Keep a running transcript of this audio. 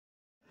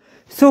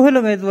So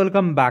hello guys,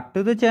 welcome back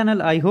to the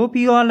channel. I hope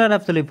you all are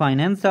absolutely fine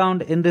and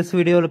sound. In this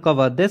video we'll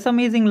cover this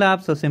amazing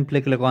lab, so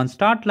simply click on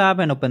start lab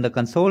and open the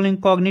console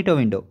incognito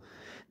window.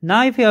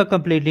 Now if you are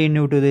completely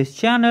new to this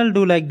channel,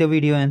 do like the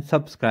video and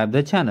subscribe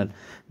the channel.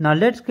 Now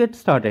let's get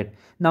started.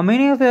 Now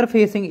many of you are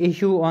facing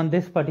issue on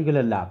this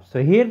particular lab.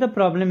 So here the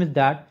problem is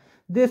that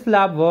this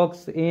lab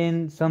works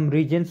in some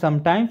regions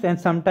sometimes, and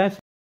sometimes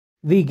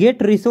we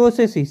get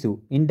resources issue.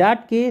 In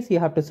that case you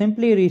have to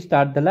simply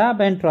restart the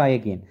lab and try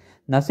again.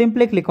 Now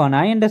simply click on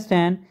I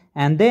understand,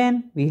 and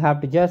then we have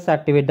to just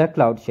activate the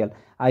Cloud Shell.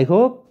 I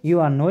hope you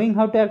are knowing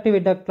how to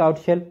activate the Cloud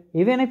Shell.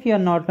 Even if you are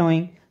not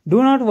knowing,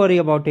 do not worry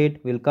about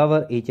it. We'll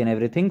cover each and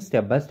everything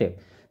step by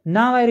step.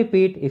 Now I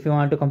repeat, if you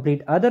want to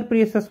complete other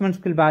pre-assessment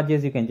skill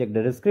badges, you can check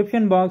the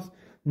description box.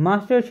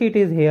 Master sheet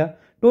is here.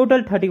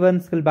 Total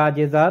 31 skill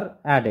badges are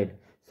added.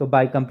 So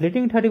by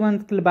completing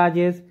 31 skill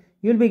badges,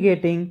 you'll be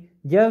getting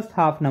just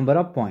half number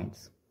of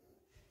points.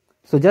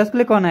 So just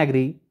click on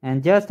agree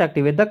and just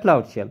activate the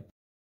Cloud Shell.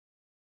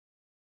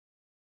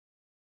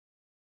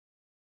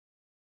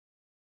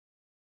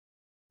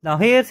 Now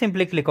here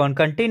simply click on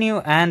continue,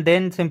 and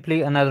then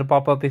simply another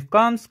pop-up if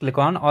comes, click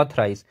on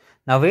authorize.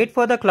 Now wait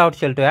for the Cloud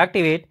Shell to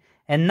activate,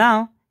 and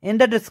now in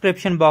the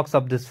description box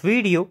of this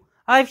video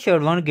I've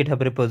shared one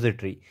GitHub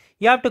repository.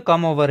 You have to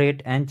come over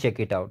it and check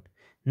it out.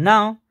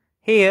 Now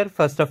here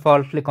first of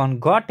all click on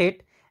got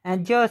it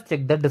and just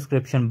check the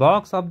description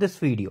box of this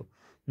video.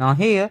 Now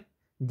here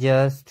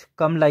just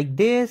come like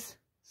this,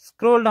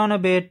 scroll down a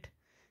bit,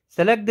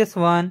 select this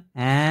one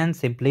and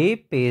simply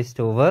paste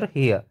over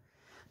here.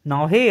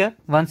 Now here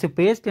once you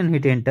paste and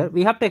hit enter,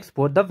 we have to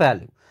export the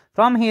value.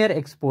 From here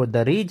export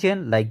the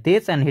region like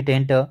this and hit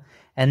enter,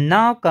 and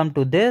now come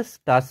to this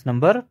task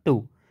number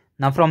 2.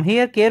 Now from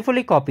here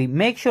carefully copy,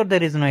 make sure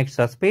there is no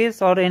extra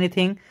space or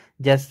anything,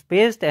 just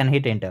paste and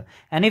hit enter.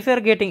 And if you are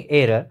getting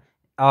error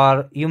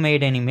or you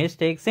made any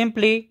mistake,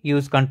 simply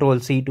use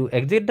Ctrl+C to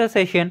exit the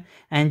session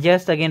and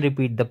just again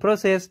repeat the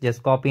process.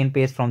 Just copy and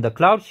paste from the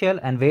Cloud Shell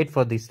and wait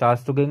for this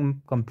task to get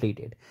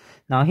completed.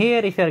 Now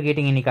here if you are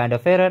getting any kind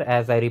of error,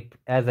 as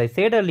I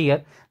said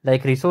earlier,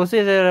 like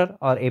resources error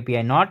or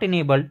API not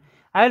enabled,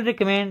 I'll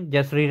recommend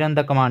just rerun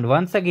the command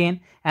once again,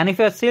 and if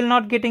you are still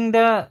not getting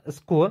the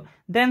score,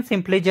 then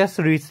simply just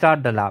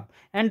restart the lab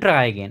and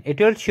try again. It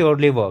will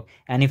surely work.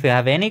 And if you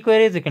have any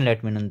queries, you can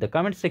let me know in the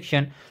comment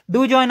section.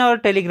 Do join our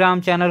Telegram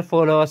channel,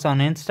 follow us on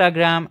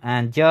Instagram,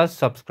 and just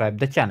subscribe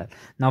the channel.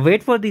 Now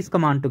wait for this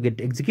command to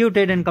get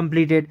executed and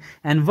completed,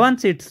 and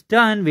once it's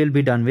done, we'll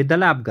be done with the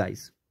lab,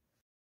 guys.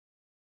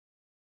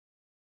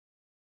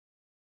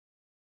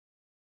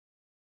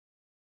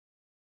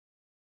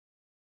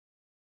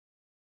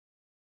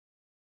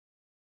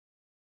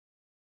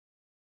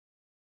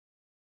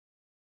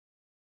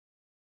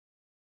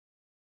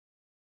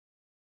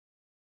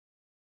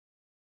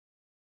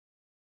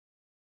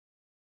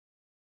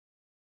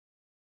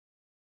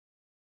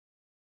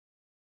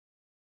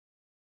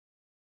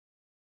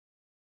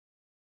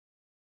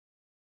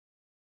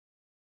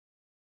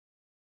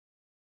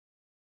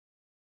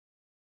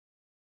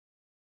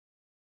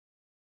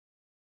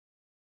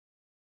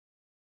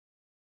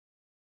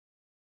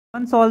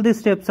 Once all these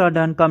steps are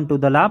done, come to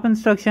the lab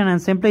instruction and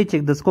simply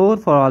check the score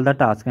for all the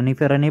tasks. And if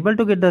you are unable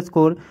to get the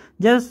score,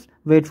 just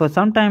wait for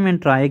some time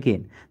and try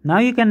again. Now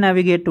you can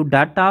navigate to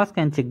that task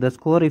and check the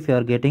score if you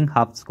are getting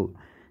half score.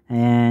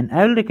 And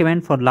I will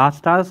recommend for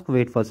last task,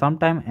 wait for some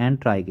time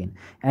and try again.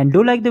 And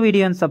do like the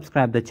video and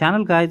subscribe the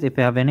channel, guys. If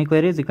you have any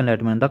queries, you can let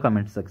me know in the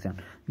comment section.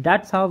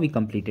 That's how we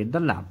completed the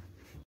lab.